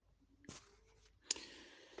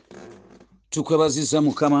Tukwebaziza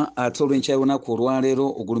Mukama ate olw'enkya y'olunaku olwaleero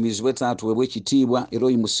ogulumizibwe taata weebwe ekitiibwa era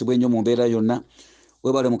oyimusibwe ennyo mu mbeera yonna.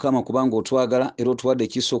 Weebale Mukama kubanga otwagala era otuwadde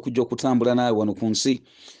ekisa okujja okutambula naawe wano ku nsi.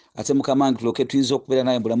 Ate Mukama wange tulyoke tuyinza okubeera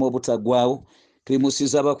nawe bulamu obutaggwaawo.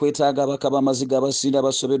 Tuyimusiza abakwetaaga, abakaba amaziga, abasinda,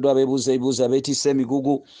 abasobeddwa, abeebuuza ebibuuzo, abeetisse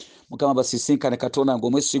emigugu. Mukama basisinkane Katonda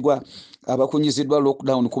ng'omwesigwa, abakunyiziddwa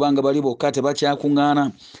lockdown kubanga bali bokka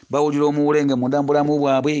tebakyakuŋŋaana, bawulira omuwulenge munda mu bulamu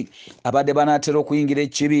bwabwe, abadde banaatera okuyingira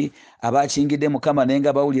ekibi, abakingidde Mukama naye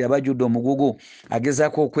nga bawulira bajjudde omugugu,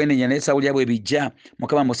 agezaako okwenenya naye tawulira bwe bijja.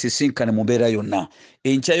 Mukama musisinkane mu mbeera yonna.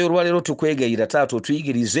 Enkya y'olwaleero tukwegayira taata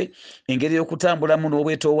otuyigirize engeri y'okutambulamu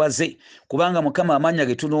n'obwetoowaze, kubanga Mukama amannya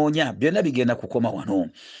ge tunoonya byonna bigenda kukoma wano.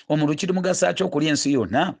 Omuntu kiri mugasa ki okulya ensi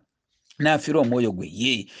yonna n'afiira omwoyo gwe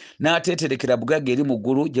ye n'ateeterekera bugagga eri mu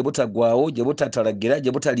ggulu gye butaggwaawo, gye butatalagira,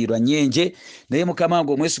 gye butaliirwa nnyenje, naye Mukama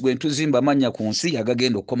wange omwesigwa entuzimba amannya ku nsi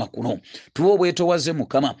agagenda okukoma kuno. Tuwe obwetoowaze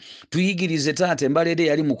Mukama, tuyigirize taata embaleera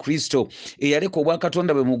eyali mu Kristo eyaleka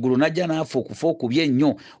obwakatonda bwe mu ggulu n'ajja n'afa okufa okubi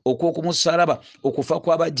ennyo, okw'okumusalaba, okufa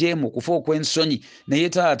kw'abajeemu, okufa okw'ensonyi, naye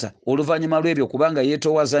taata oluvannyuma lw'ebyo kubanga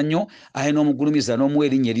yeetoowaza nnyo ayina omugulumiza n'omuwa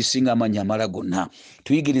erinnya erisinga amannya amala gonna.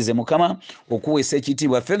 Tuyigirize Mukama okuweesa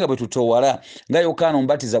ekitiibwa ffe nga bwe tutowala nga Yokaana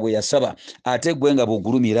Omubatiza bwe yasaba, ate ggwe nga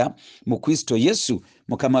bw'ogulumira mu Kristo Yesu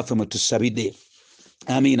Mukama waffe mwe tusabidde.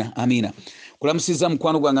 Amiina, amiina. Kulamusiza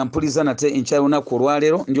mukwano gwange mpuliza nate enkya y'olunaku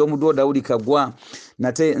olwaleero, ndi omuddu Dawudi Kaggwa,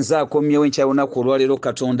 nate nze akomyewo enkya y'olunaku olwaleero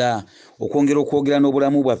Katonda okwongera okwogera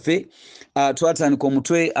n'obulamu bwaffe. Twatandika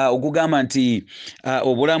omutwe ogugamba nti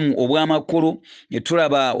obulamu obw'amakulu,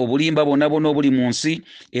 tulaba obulimba bwonna bwonna obuli mu nsi,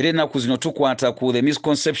 era ennaku zino tukwata ku the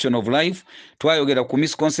misconception of life. Twayogera ku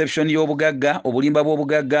misconception y'obugagga, obulimba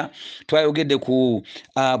bw'obugagga, twayogedde ku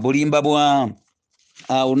bulimba bwa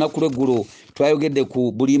olunaku lw'eggulo twayogedde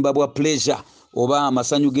ku bulimba bwa pleasure oba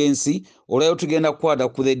amasanyu g'ensi. Olwayo tugenda kukwata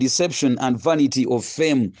ku the deception and vanity of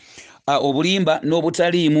fame, obulimba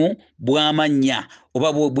n'obutaliimu bw'amannya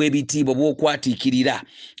oba bw'ebitiibwa bw'okwatiikirira.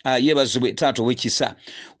 Yeebazibwe taata ow'ekisa.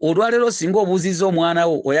 Olwaleero singa obuuziza omwana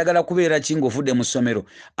wo oyagala kubeera ki ng'ovudde mu ssomero,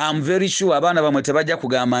 I'm very sure abaana bamwe tebajja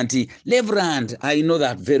kugamba nti Reverend, I know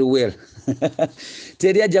that very well.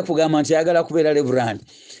 Teri ajja kugamba nti ayagala kubeera Reverend.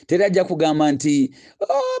 Teri ajja kugamba nti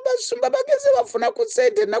abasumba bageze bafuna ku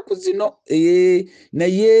ssente ennaku zino.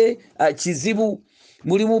 Naye kizibu.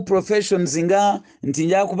 Mulimu professions nga nti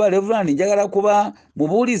njagala kuba Reverend, njagala kuba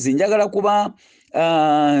mubuulizi, njagala kuba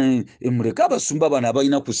muleka abasumba bano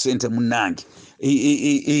abalina ku ssente munnange.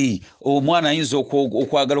 Omwana ayinza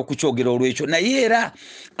okwagala okukyogera olw'ekyo, naye era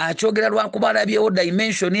akyogera lwakuba alabyewo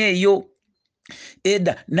dimension eyo.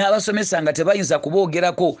 Edda n'abasomesa nga tebayinza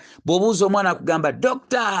kuboogerako. Bw'obuuza omwana akugamba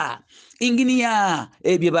doctor, engineer,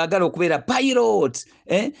 bye baagala okubeera pilot,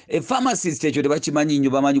 pharmacist, ekyo tebakimanyi nnyo,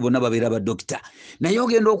 bamanyi bonna babeera badokita. Naye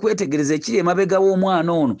ogenda okwetegereza ekiri emabega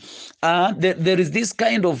w'omwana ono. There is this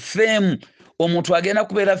kind of fame. Omuntu agenda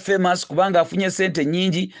kubeera famous kubanga afunye sente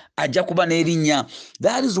nnyingi, ajja kuba n'erinnya.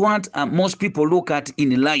 That is what most people look at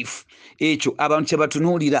in life. Ekyo abantu kye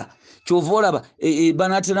batunuulira. Kyova olaba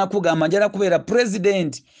banaatera kugamba njala kubeera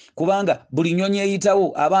president kubanga buli nnyonyi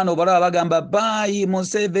eyitawo abaana obalaba bagamba baayi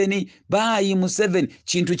Museveni, baayi Museveni,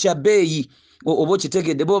 kintu kya bbeeyi. Oba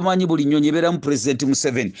okitegedde, bo bamanyi buli nnyonyi ebeeramu President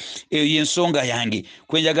Museveni. Eyo y'ensonga yange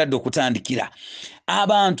kwe njagadde okutandikira.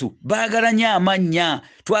 Abantu baagala nnyo amannya,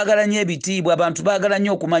 twagala nnyo ebitiibwa, abantu baagala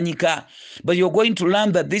nnyo okumanyika. But you're going to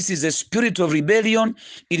learn that this is a spirit of rebellion,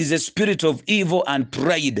 it is a spirit of evil and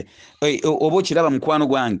pride. Oba okiraba mukwano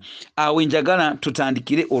gwange, awo njagala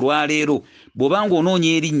tutandikire olwaleero. Bw'obanga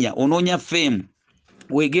onoonya erinnya, onoonya fame,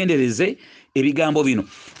 weegendereze ebigambo bino.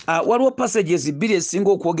 Waliwo passages bbiri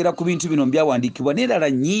esinga okwogera ku bintu bino byawandiikibwa n'endala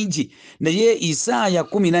nnyingi, naye Isaaya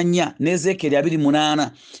 14 ne Ezeekeri 28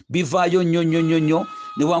 bivaayo nnyo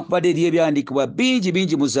newankubadde eri ebyawandiikibwa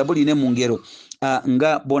bingi mu Zabbuli ne mu ngero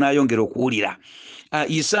nga bonaayongera okuwulira.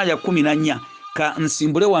 Isaaya 14, ka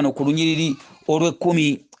nsimbule wano ku lunyiriri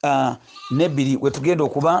olw'12 we tugenda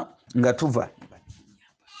okuba nga tuva.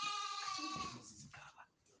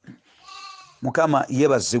 Mukama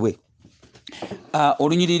yeebazibwe.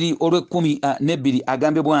 Olunyiriri olw'12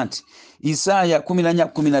 agambye bwa nti Isaaya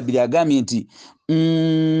 14:12 agambye nti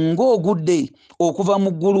ng'ogudde okuva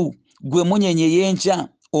mu ggulu gwe munyenye y'enkya,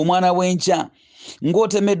 omwana w'enkya,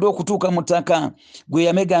 ng'otemeddwa okutuuka mu ttaka, gwe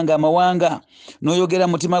yameganga amawanga, n'oyogera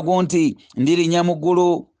mutima gwo nti ndirinnya mu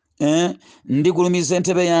ggulu, ndigulumiza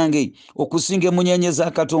entebe yange okusinga emunyenye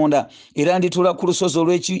za Katonda, era nditula ku lusozi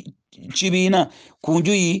olw'ekibiina ku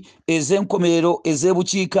njuyi ez'enkomerero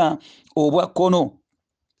ez'ebukiika obwa kkono.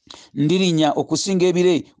 ndirinya okusinga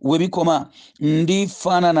ebire webikoma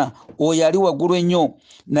ndifaanana oyo ali waggulu ennyo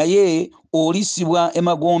naye olisibwa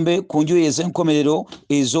emagombe ku njuyi ez'enkomerero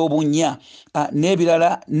ez'obunnya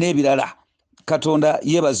n'ebirala katonda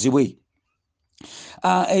yeebazibwe.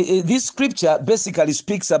 This scripture basically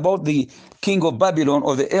speaks about the king of Babylon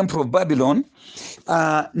or the emperor of Babylon.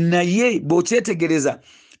 Naye bw'okyetegereza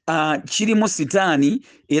kirimu sitaani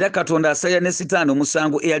era katonda asaya ne sitaani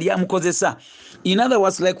omusango eyali amukozesa. In other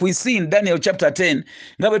words, like we see in Daniel chapter 10,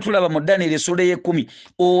 nga bwe tulaba mu Daniel essula y'ekkumi,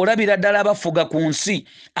 olabira ddala abafuga ku nsi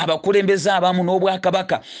abakulembeze abamu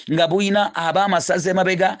n'obwakabaka nga bulina ab'amasaza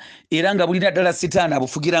emabega era nga bulina ddala sitaani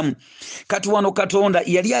abufugiramu. Kati wano katonda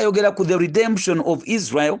yali ayogera ku the redemption of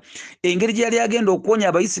Israel, engeri gye yali agenda okuwonya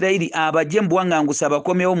Abayisirayiri abajje mu buwaŋŋangusi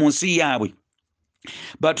abakomyewo mu nsi yaabwe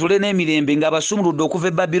batule n'emirembe ng'abasumuludde okuva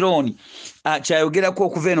e Babilooni. Kyayogerako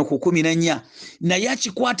okuva eno ku 14, naye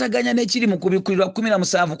akikwataganya n'ekiri mu Kubikulirwa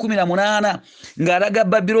 17-18 ng'alaga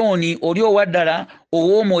Babilooni oli owaddala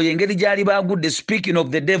ow'omwoyo engeri gy'ali baagudde, speaking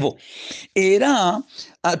of the devil. Era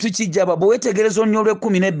tukijjaba bwe weetegereza olunya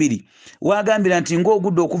olw'12 wagambira nti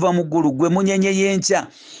ng'ogudde okuva mu ggulu gwe munyenye y'enkya.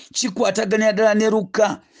 Kikwataganya ddala ne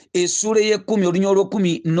Luka essula y'ekkumi olunya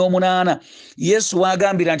olw'18. Yesu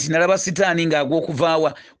wagambira nti nalaba sitaani ng'agwa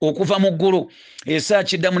okuva mu ggulu. Esa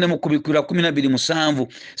kiddamu ne mu Kubikulirwa 12:7.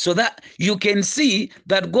 So that you can see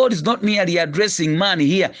that God is not merely addressing man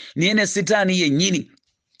here, naye ne sitaani yennyini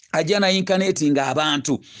ajana incarnating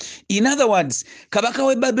abantu. In other words, kabaka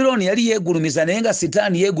we Babilooni yali yeegulumiza naye nga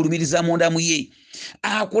sitaani yeegulumiriza munda mu ye.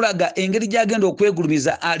 Akulaga engeri gy'agenda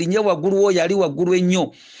okwegulumiza alinye waggulu oyo ali waggulu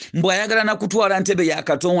ennyo, mbw ayagala na kutwala ntebe ya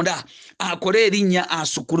katonda akole erinnya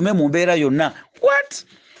asukulume mu mbeera yonna. What?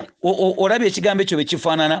 Olabye ekigambo ekyo bwe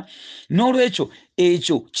kifaanana. N'olwekyo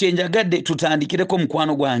ekyo kyenjagadde tutandikireko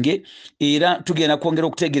mukwano gwange, era tugenda kwongera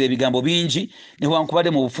okutegeera ebigambo bingi newankubadde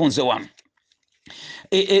mu bufunze wano.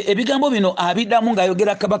 Ebigambo bino abiddamu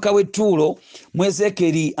ng'ayogera kabaka w'e Ttuulo mu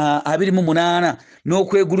Ezeekeri 28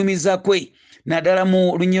 n'okwegulumiza kwe naddala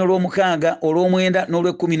mu lunyiro olw'omukaaga olw'omwenda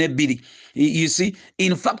n'olw'12. You see,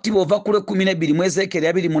 in fact, bw'ova ku lw'12 mu Ezeekeri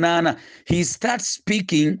 28, he starts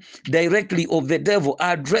speaking directly of the devil,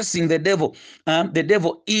 addressing the devil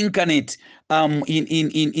incarnate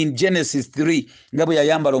in Genesis 3 nga bwe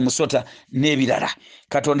yayambala omusota n'ebirala.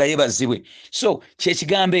 Katonda yeebazibwe. So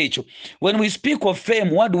kyekigambo ekyo, when we speak of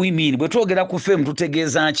fame, what do we mean? Bwe twogera ku fame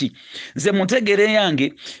tutegeeza ki? Nze mutegere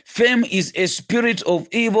yange, fame is a spirit of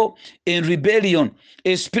evil and rebellion,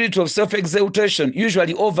 a spirit of self-exaltation,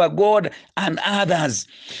 usually over God and others.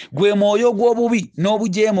 Gwe mwoyo gw'obubi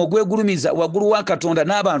n'obujeemu ogwegulumiza waggulu wa Katonda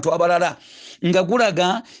n'abantu abalala, nga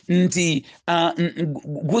gulaga nti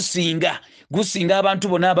gusinga abantu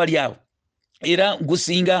bonna abali awo, era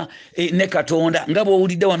gusinga ne Katonda, nga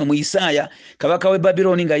bw'owulidde wano mu Isaaya kabaka w'e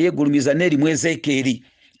Babilooni nga yeegulumiza n'eri mu Ezeekeri.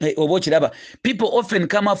 Oba okiraba, people often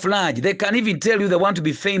camouflage. They can even tell you they want to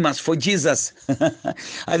be famous for Jesus.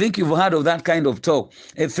 I think you've heard of that kind of talk,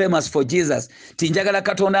 famous for Jesus. Tinjagala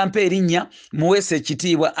Katonda ampe erinnya muwese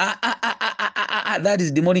ekitiibwa. That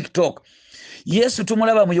is demonic talk. Yesu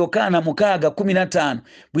tumulaba mu Yokaana 6:15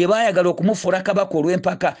 bwe baayagala okumufuula kabaka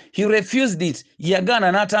olw'empaka, he refused it.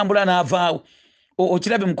 Yagaana n'atambula n'avaawo.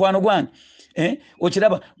 Okirabe mukwano gwange.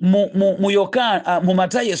 Okiraba mu Yokaana mu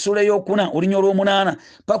Matayo essula y'okuna olunya olw'omunaana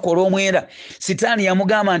paka olw'omwenda, sitaani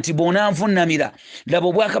yamugamba nti bw'onanvunnamira laba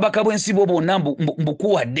obwakabaka bw'ensi bwo bwonna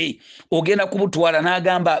mbukuwadde, ogenda kubutwala.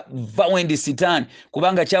 N'agamba va wendi sitaani,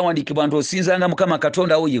 kubanga kyawandiikibwa nti osinzanga Mukama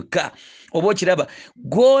Katonda wo yekka. Oba okiraba,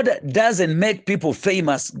 God doesn't make people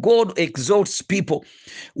famous. God exalts people.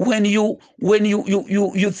 When you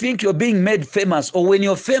think you're being made famous, or when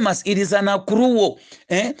you're famous, it is an accrual,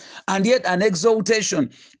 and yet an exaltation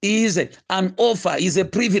is an offer, is a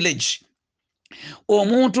privilege.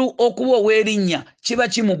 Omuntu okuba ow'erinnya kiba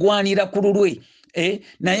kimugwanira ku lulwe,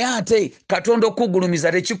 naye ate Katonda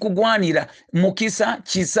okugulumiza tekikugwanira mukisa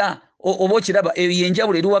kisa. Oba okiraba,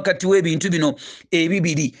 yenjawulo eri wakati w'ebintu bino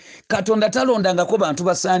ebibiri. Katonda talondangako bantu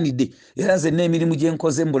basaanidde, era nze n'emirimu gye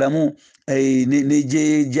nkoze mu bulamu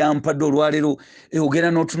gyampadde olwaleero,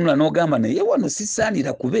 ogenda n'otunula n'ogamba naye wano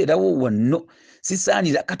sisaanira kubeerawo wano,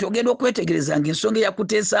 sisaanira. Kati ogenda okwetegereza ng'ensonga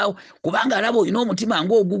eyakuteesaawo, kubanga alaba olina omutima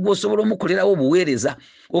ng'ogugwo osobola omukolerawo obuweereza,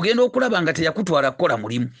 ogenda okulaba nga teyakutwala kukola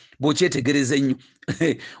mulimu bw'okyetegereza ennyo.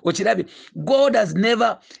 Okirabye, God has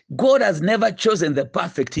never chosen the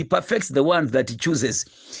perfect. He perfects the ones that he chooses.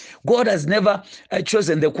 God has never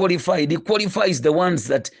chosen the qualified. He qualifies the ones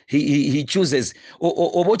that he chooses.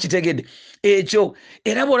 Oba okitegedde ekyo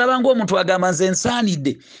era bw'olaba ng'omuntu agamba nze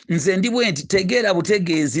nsaanidde nze ndi bwe nti tegeera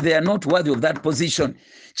butegeezi, they are not worthy of that position.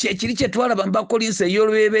 Kyekiri kye twalaba mu Bakolinso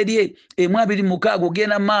ey'olubereberye 2:6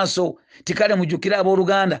 ogenda mu maaso tikale mujjukire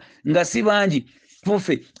abooluganda nga si bangi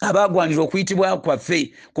fuffe abaagwanira okuyitibwa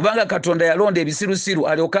kwaffe, kubanga Katonda yalonda ebisirusiru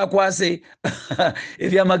alyoke akwase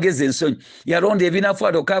ebyamagezi ensonyi, yalonda ebinafu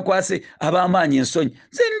alyoke akwase ab'amaanyi ensonyi.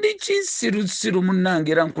 Nze ndi kisirusiru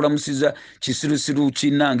munnange era nkulamusiza kisirusiru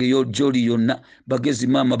kinnange gy'oli yonna, bagezi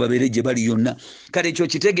maama babeere gye bali yonna. Kale ekyo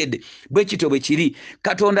kitegedde bwe kityo bwe kiri.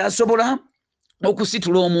 Katonda asobola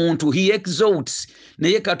okusitula omuntu, he exalts,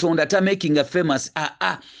 naye Katonda ta making a famous.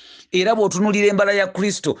 Era bw'otunulira embala ya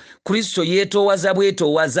Kristo yeetoowaza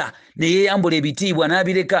bwetoowaza ne yeeyambula ebitiibwa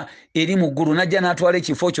n'abireka eri mu ggulu n'ajja n'atwala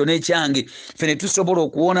ekifo kyo n'ekyange, ffe ne tusobola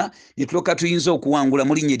okuwona ne tulyoka tuyinza okuwangula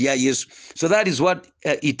mu linnya erya Yesu. So that is what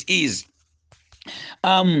it is.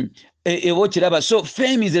 Kiraba. So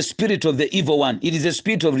fame is the spirit of the evil one. It is the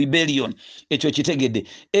spirit of rebellion. Ekyo kitegedde.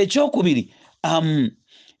 Ekyokubiri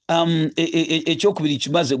ekyokubiri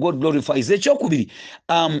kimaze, God glorifies. Ekyokubiri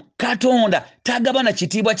Katonda tagabana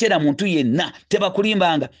kitiibwa kyera muntu yenna,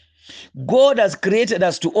 tebakulimbanga. God has created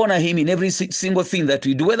us to honor him in every single thing that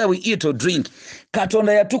we do, whether we eat or drink.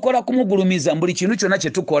 Katonda yatukola kumugulumiza buli kintu kyonna kye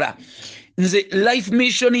tukola. Nze life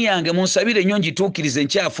mission yange munsabire nnyo ngituukirize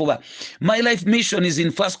nkyafuba. My life mission is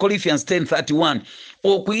in 1 Corinthians 10:31.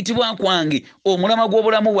 Okuyitibwa kwange omulama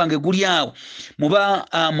gw'obulamu bwange guli awo mu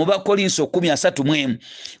Bakolinso 10:31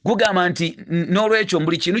 gugamba nti n'olwekyo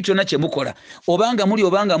buli kintu kyonna kye mukola obanga muli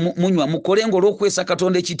obanga munywa mukole ng'olw'okwesa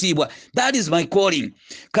Katonda ekitiibwa. That is my calling.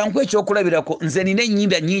 Kankuwa ekyokulabirako, nze nina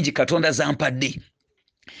ennyimba nnyingi Katonda zampadde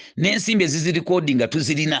n'ensimbi ezizirikodinga nga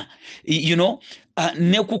tuzirina,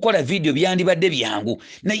 ne kukola video byandibadde byangu,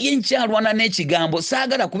 naye nkyalwana n'ekigambo.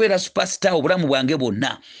 Saagala kubeera superstar obulamu bwange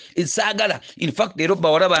bwonna, saagala. In fact leero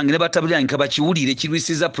bawala bange ne batabulira nka bakiwulire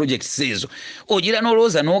kirwisiza projects ezo. Ogira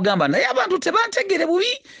n'olowooza n'ogamba naye abantu tebantegere bubi,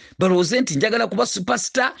 balowooze nti njagala kuba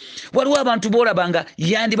superstar. Waliwo abantu boolabanga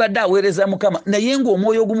yandibadde aweereza Mukama naye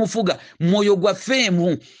ng'omwoyo gumufuga, mwoyo gwa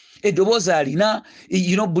feemu, eddoboozi alina,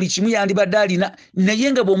 buli kimu yandibadde alina,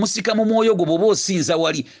 naye nga bw'omusika mu mwoyo gwo bw'oba osinza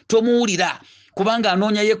wali tomuwulira kubanga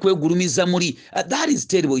anoonya ye kwegulumiza muli. That is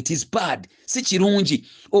terrible. It is bad. Si kirungi.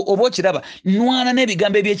 Oba okiraba nwana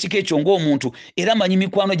n'ebigambo eby'ekika ekyo ng'omuntu, era manyi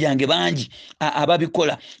mikwano gyange bangi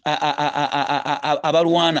ababikola,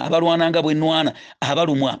 abalwana nga bwe nwana,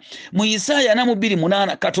 abalumwa. Mu Isaaya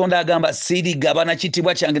 42:8 Katonda agamba sirigabana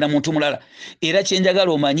kitiibwa kyange na muntu mulala. Era kye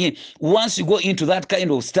njagala omanye, once you go into that kind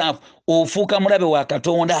of stuff ofuuka mulabe wa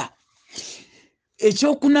Katonda.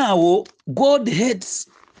 Ekyokunaawo, God hates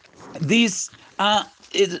this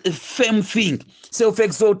fame thing,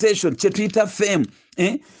 self-exaltation, chetuyita fame.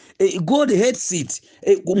 God hates it.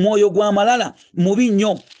 Mwoyo gwa malala mubi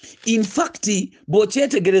nnyo. In fact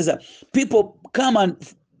bw'okyetegereza, people come and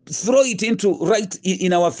throw it into right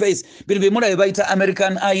in our face. Bino bemulabe bayita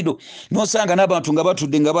American Idol. Nosanga n'abantu nga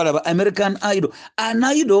batudde nga balaba American Idol. An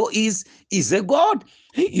idol is a god.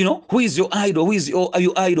 Who is your idol? Who is your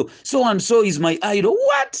idol? So and so is my idol.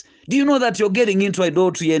 What? Do you know that you're getting into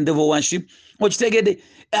idolatry and devil worship? Okitegedde,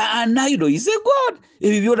 an idol is a god.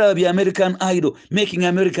 Ebyo byolaba bya American Idol, making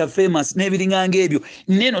America famous n'ebiringanga ebyo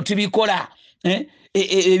neno tubikola.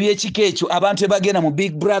 Ebyekika ekyo abantu ebagenda mu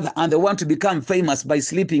Big Brother and they want to become famous by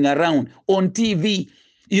sleeping around on TV.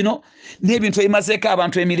 N'ebintu ebimazeeko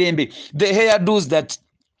abantu emirembe, the hairdos that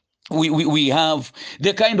we have,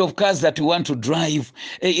 the kind of cars that we want to drive,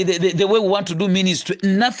 the way we want to do ministry.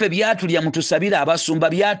 Naffe byatulya mutusabira abasumba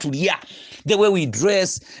byatulya. The way we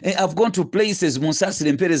dress. I've gone to places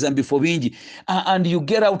Munsasire Mpereza before bingi, and you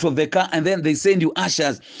get out of the car and then they send you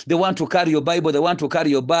ushers. They want to carry your Bible, they want to carry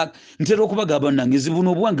your bag. Ntera okubagamba nange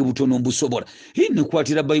zibuno bwange butono mbusobola.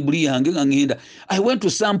 Nekwatira Bible yange nga ngenda. I went to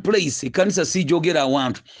some place ekanisa sijogera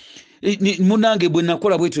awantu. Munange bwe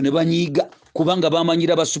nakola bwetyo ne banyiiga kubanga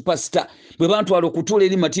bamanyira ba superstar. Bwe bantwala okutuula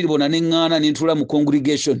eri matiribo na neŋŋaana ne ntula mu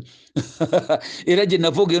congregation. Era gye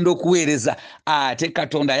nava ogenda okuweereza, ate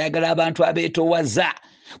Katonda ayagala abantu abeetoowaza.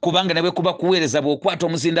 Kubanga nawe kuba kuweereza bw'okwata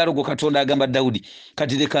omuzindaalo gwo Katonda agamba Dawudi,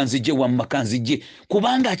 kati leka nzijje wamma kanzijje,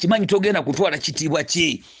 kubanga akimanyi togenda kutwala kitiibwa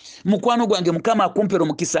kye. Mukwano gwange Mukama akumpera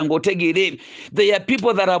omukisa ng'otegeera. There are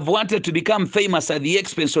people that have wanted to become famous at the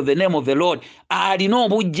expense of the name of the Lord. Alina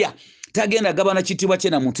obujja, tagenda gabana kitiibwa kye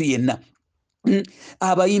na muntu yenna.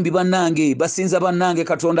 abayimbi bannange basinza bannange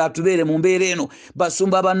katonda atubeere mu mbeera eno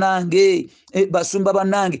basumba bannange basumba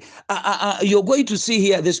bannange you're going to see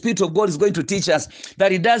here the Spirit of God is going to teach us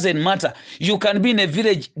that it doesn't matter. You can be in a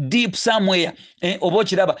village deep somewhere oba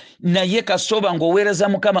okiraba naye kasoba ng'oweereza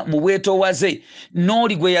mukama mu bwetoowaze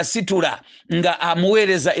n'oli gwe yasitula nga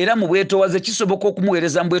amuweereza era mu bwetoowaze kisoboka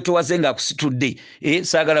okumuweereza mu bwetoowaze ng'akusitudde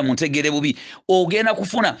saagala muntegere bubi ogenda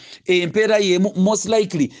kufuna empeera yemu most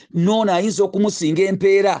likely noona ayinza okumusinga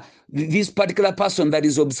empeera this particular person that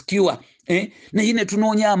is obscure naye ne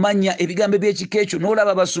tunoonya amannya ebigambo by'ekika ekyo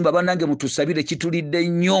n'olaba basumba bannange mutusabire kitulidde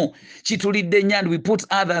nnyo and we put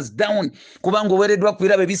others down kubanga oweereddwa ku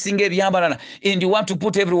birabo ebisinga ebyambalana and you want to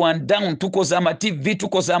put everyone down tukoze ama-TV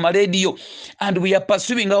tukoze ama-radio and we are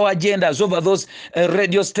pursuing our agendas over those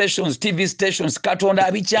radio stations TV stations katonda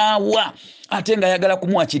abikyawa ate nga ayagala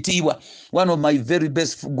kumuwa kitiibwa. One of my very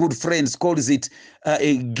best good friends calls it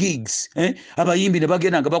gigs abayimbi ne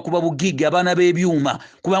bagenda nga bakuba bugigi abaana b'ebyuma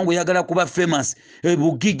kubanga oyagala kuba famous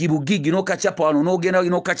bugigi n'okacapa wano n'ogenda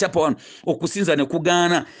n'okacapa wano okusinza ne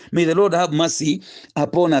kugaana. May the Lord have mercy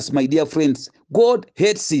upon us, my dear friends. God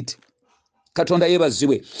hates it. Katonda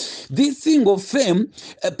yebazibwe. This thing of fame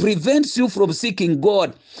prevents you from seeking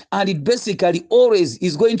God, and it basically always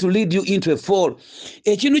is going to lead you into a fall.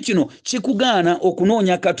 Ekintu kino kikugaana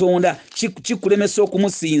okunoonya Katonda, kikulemesa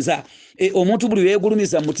okumusinza. Omuntu buli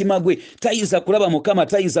yeegulumiza mu mutima gwe tayinza kulaba Mukama,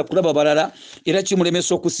 tayinza kulaba balala, era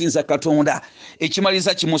kimulemesa okusinza Katonda.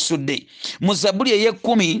 Ekimaliza kimusudde. Mu Zabbuli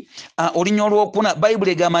ey'ekkumi olunya olwokuna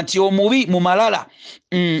Bayibuli egamba nti omubi mu malala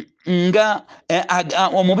nga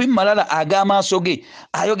omubi mu malala ag'amaaso ge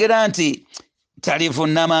ayogera nti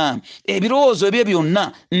talivunnama ebirowoozo ebyo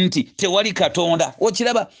byonna nti tewali Katonda.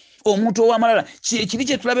 Okiraba omuntu ow'amalala kiri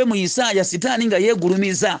kye tulabe mu Isaaya sitaani nga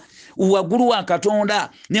yeegulumiza waggulu wa Katonda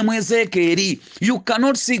ne mu Ezeekeri. You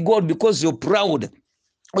cannot see God because you're proud.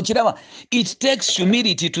 Okiraba, it takes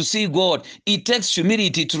humility to see God. It takes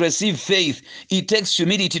humility to receive faith. It takes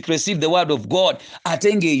humility to receive the word of God.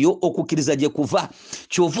 Atenge eyo okukkiriza gye kuva.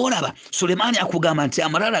 Kyova olaba Sulemaani akugamba nti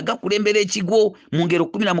amalala gakulembera ekigo mu Ngero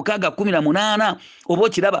 16:18. Oba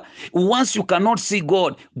okiraba, once you cannot see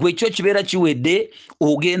God, gwe ekyo kibeera kiwedde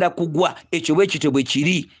ogenda kugwa. Ekyo bwe kityo bwe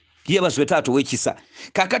kiri. Yebazibwe taata ow'ekisa.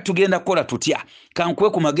 Kaakati tugenda kukola tutya? Kankuwe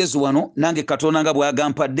ku magezi wano nange Katonda nga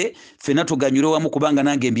bw'agampadde ffenna tuganyule wamu kubanga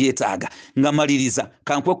nange mbyetaaga nga maliriza.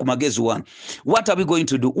 Kankuwe ku magezi wano. What are we going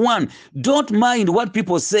to do? One, don't mind what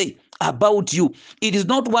people say about you. It is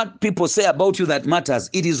not what people say about you that matters.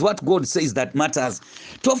 It is what God says that matters.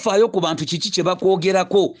 Tofaayo ku bantu kiki kye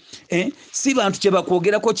bakwogerako. Si bantu kye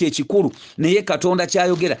bakwogerako kye kikulu, naye Katonda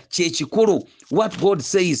kyayogera kye kikulu. What God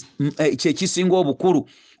says kye kisinga obukulu.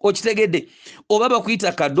 Okitegedde oba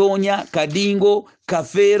bakuyita kadoonya kadingo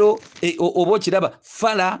kafeero oba okiraba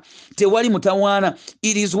fala tewali mutawaana.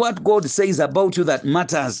 It is what God says about you that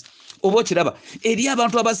matters. Oba okiraba eri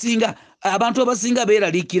abantu abasinga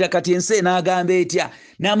beeraliikira kati ensi enaagamba etya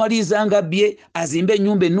n'amaliriza nga bye azimbe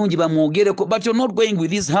ennyumba ennungi bamwogereko, but you're not going with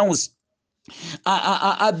this house.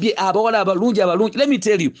 Let me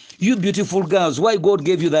tell you, you beautiful girls, why God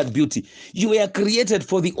gave you that beauty. You were created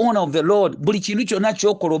for the honor of the Lord. Buli kintu kyonna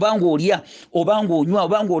ky'okola obanga olya obanga onywa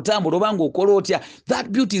obanga otambula obanga okola otya,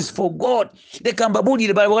 that beauty is for God. Leka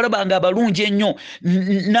mbabuulire balabanga abalungi ennyo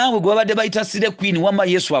naawe gwe babadde bayita sire queen wamma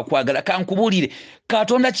Yesu akwagala. Kankubuulire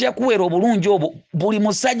Katonda kye yakuweera obulungi obwo buli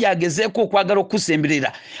musajja agezeeko okwagala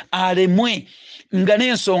okusemberera alemwe nga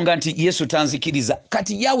n'ensonga nti Yesu tanzikiriza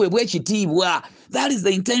kati yaweebwa ekitiibwa. That is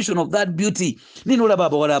the intention of that beauty. Nino olaba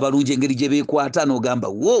abawala abalungi engeri gye beekwata n'ogamba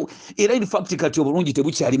wow, era in fact kati obulungi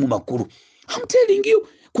tebukyalimu makulu. I'm telling you,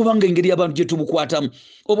 kubanga engeri abantu gye tubukwatamu.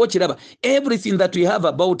 Oba okiraba, everything that we have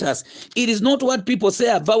about us, it is not what people say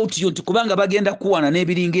about you nti kubanga bagenda kuwana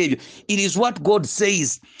n'ebiringa ebyo. It is what God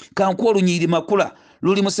says. Kankuwa olunyiriri makula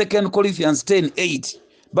luli mu 2 Corinthians 10:8.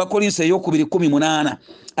 Bakolinso ey'okubiri 18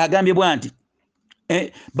 agambye bwanti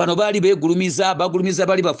bano baali bagulumiza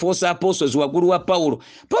bali ba false apostles waggulu wa Pawulo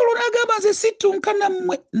n'agamba nze situnka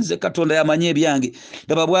nammwe, nze Katonda yamanye ebyange.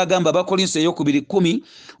 Laba bw'agamba Bakolinso ey'okubiri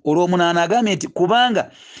 10:8 agambye nti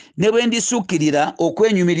kubanga ne bwe ndisukkirira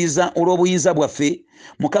okwenyumiriza olw'obuyinza bwaffe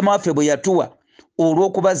Mukama waffe bwe yatuwa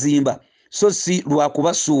olw'okubazimba so si lwa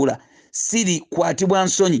kubasuula, siri kwatibwa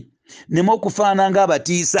nsonyi nemu okufaana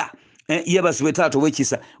ng'abatiisa. Yebazibwe taata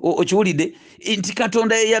ow'ekisa. Okiwulidde nti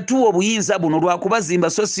Katonda yatuwa obuyinza buno lwa kubazimba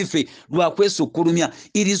so si ffe lwa kwesukkulumya.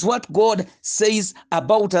 It is what God says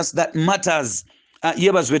about us that matters.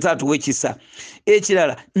 Yebazibwe taata ow'ekisa.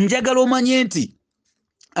 Ekirala njagala omanye nti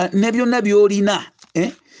ne byonna by'olina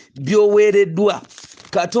by'oweereddwa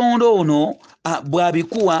Katonda ono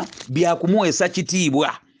bw'abikuwa byakumuweesa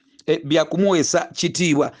kitiibwa. bya kumuwesa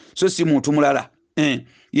kitiibwa so si muntu mulala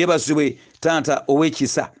yebazibwe taata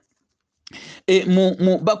ow'ekisa.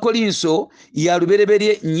 Mu Bakolinso ya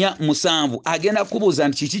lubereberye 4:7 agenda kubuuza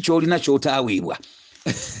nti kiki kyolina kyotaweebwa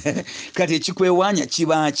kati ekikwewanya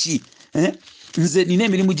kibaaki nze nina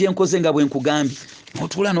emirimu gye nkoze nga bwe nkugambye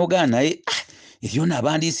otuula n'ogaana naye ebyo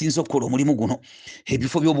nabandisinze okukola omulimu guno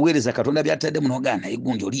ebifo by'obuweereza Katonda byatadde munogaana naye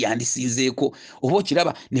gundi oli yandisinzeeko oba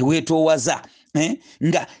okiraba ne weetoowaza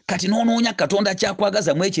nga kati noonoonya Katonda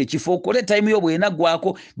kyakwagaza mu ekyo ekifo okole tayimu yo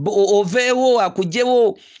bwenaggwako oveewo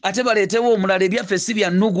akugjewo ate baleetewo omulala ebyaffe si bya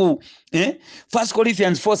nnugu. 1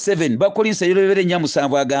 Corinthians 4:7 Bakolinso ebirebere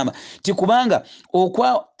 4:7 agamba ti kubanga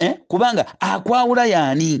akwawula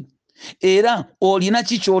yaani era olina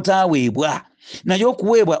kikyotaweebwa naye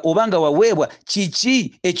okuweebwa obanga waweebwa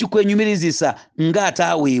kiki ekikwenyumirizisa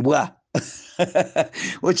ng'ataaweebwa.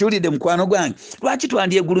 Okiwulidde mukwano gwange lwaki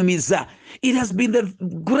twandyegulumiza? It has been the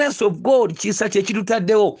grace of God kisa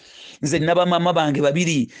kyekitutaddewo. Nze nabamama bange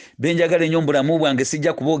babiri benjagala ennyo mu bulamu bwange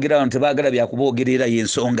sijja kuboogera nti baagala byakuboogerera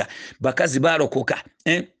y'ensonga. Bakazi baalokoka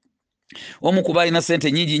omu kuba alina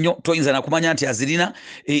sente nyingi nnyo toyinza nakumanya nti azirina,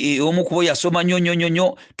 omu kuba yasoma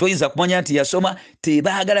nnyo toyinza kumanya nti yasoma.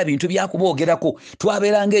 Tebaagala bintu byakuboogerako.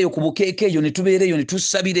 Twabeeranga eyo ku bukeeke eyo ne tubeera eyo ne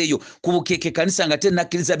tusabira eyo ku bukeeke kanisa nga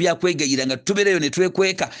tennakkiriza byakwegayira nga tubeera eyo ne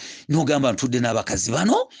twekweka n'ogamba ntudde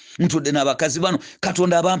n'abakazi bano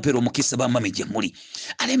Katonda abampera omukisa bamame gye muli.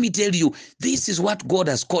 Let me tell you, this is what God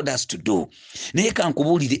has called us to do. Naye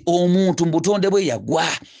kankubuulire omuntu mu butonde bwe yagwa,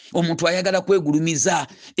 omuntu ayagala kwegulumiza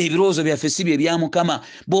ebirowoozo byaffe si bye bya Mukama.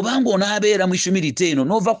 Bw'obanga onaabeera mu ishumiri eno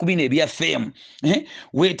n'ova ku bino ebyafeemu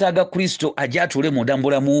weetaaga Kristo ajja atuule munda mu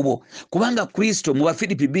bulamu bwo, kubanga Kristo mu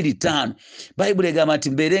Bafilipi 2:5 Bayibuli egamba nti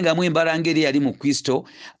mbeerengamu embalanga eri yali mu Kristo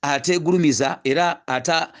ateegulumiza era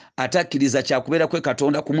atakkiriza kyakubeera kwe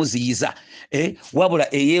Katonda kumuziyiza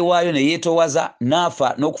wabula eyeewaayo ne yeetoowaza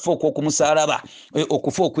n'afa n'okufa okw'okumusaalaba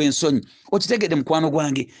okufa okw'ensonyi. Okitegedde mukwano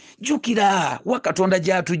gwange, jjukira wa Katonda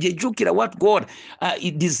gy'atujje, jjukira what God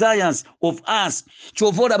desires of us.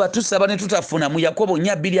 Kyova olaba tusaba ne tutafuna. Mu Yakobo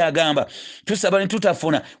 4:2 agamba tusaba ne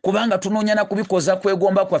tutafuna kubanga tunoonya na kubikoza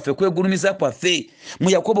kwegomba kwaffe kwegulumiza kwaffe. Mu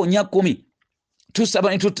Yakobo 4:10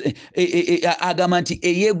 tusaba agamba nti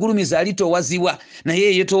eyeegulumiza alitoowazibwa naye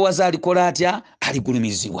eyeetoowaza alikola atya?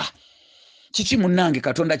 Aligulumizibwa. Kiki munnange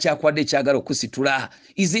Katonda kyakwadde kyagala okusitula?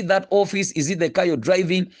 Is it that office? Is it the car you're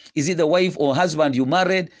driving? Is it the wife or husband you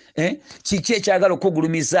married? Kiki ekyagala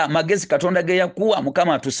okugulumiza? Magezi Katonda ge yakuwa,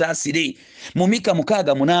 Mukama atusaasire. Mu Mika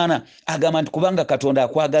 6:8 agamba nti kubanga Katonda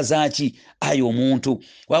akwagaza ki? Ayi omuntu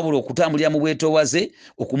wabula okutambulira mu bwetoowaze,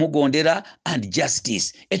 okumugondera and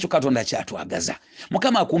justice. Ekyo Katonda kyatwagaza.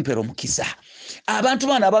 Mukama akumpera omukisa. Abantu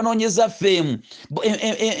bano abanoonyeza ffeemu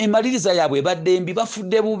emaliriza yaabwe ebadde mbi,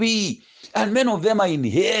 bafudde bubi. And many of them are in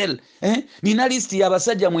hell. Nina listi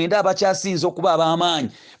y'abasajja 9 abakyasinze okuba ab'amaanyi.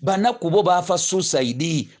 Bannaku bo baafa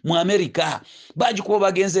suicide mu America. Bagikuba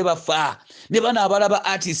bagenze bafa. Ne bano abalaba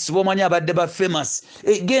artists bomanyi abadde ba famous.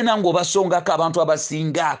 Genda ng'obasongako abantu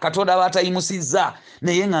abasinga. Katonda batayimusizza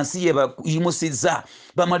naye nga nsi ye bayimusizza.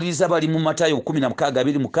 Bamaliriza bali mu Matayo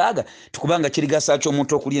 16:26 tukubanga kirigasa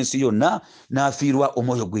ky'omuntu okulya ensi yonna n'afiirwa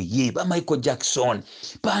omwoyo gwe ye. Ba Michael Jackson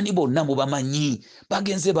baani bonna mubamanyi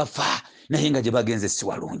bagenze bafa naye nga gye bagenze si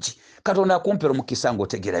walungi. Katonda akumpera omukisa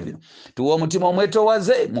ng'otegeera bino. Tuwa omutima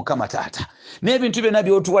omwetoowaze Mukama Taata n'ebintu byonna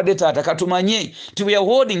by'otuwadde Taata katumanye nti we are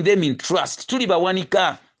holding them in trust. Tuli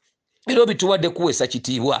bawanika era bituwadde kuweesa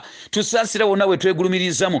kitiibwa. Tusaasira wonna we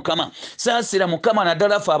twegulumiriza Mukama. Saasira Mukama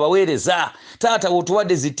naddala ffe abaweereza. Taata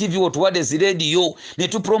wotuwadde zi TV, wotuwadde zi radio, ne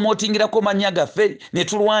tupromotingirako mannya gaffe, ne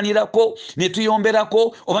tulwanirako, ne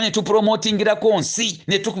tuyomberako, oba ne tupromotingirako nsi,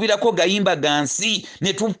 ne tukubirako gayimba ga nsi,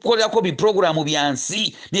 ne tukolerako biproguramu bya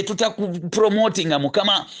nsi, ne tutakupromotinga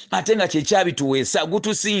Mukama ate nga kyekyabituweesa.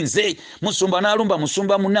 Gutusinze musumba n'alumba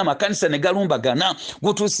musumba munne, amakanisa ne galumbagana.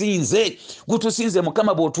 Gutusinze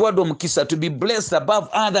Mukama bw'otuwadde omukisa to be blessed above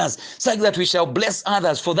others such that we shall bless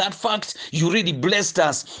others. For that fact you really blessed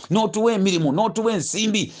us. N'otuwa emirimu, n'otuwa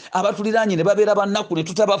ensimbi, abatuliraanye ne babeera bannaku ne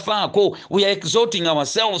tutabafaako. We are exalting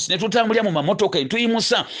ourselves, ne tutambulira mu mamotoka ne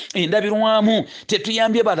tuyimusa endabirwamu,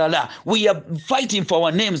 tetuyambye balala. We are fighting for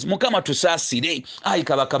our names. Mukama tusaasire. Ayi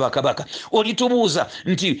kabaka olitubuuza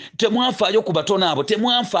nti temwafaayo ku batono abo,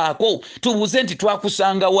 temwanfaako. Tubuuze nti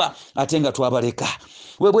twakusangawa ate nga twabaleka.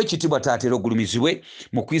 Weebwe ekitiibwa Taata era ogulumizibwe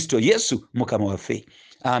mu Kristo Yesu Mukama waffe.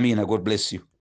 Amiina. God bless you.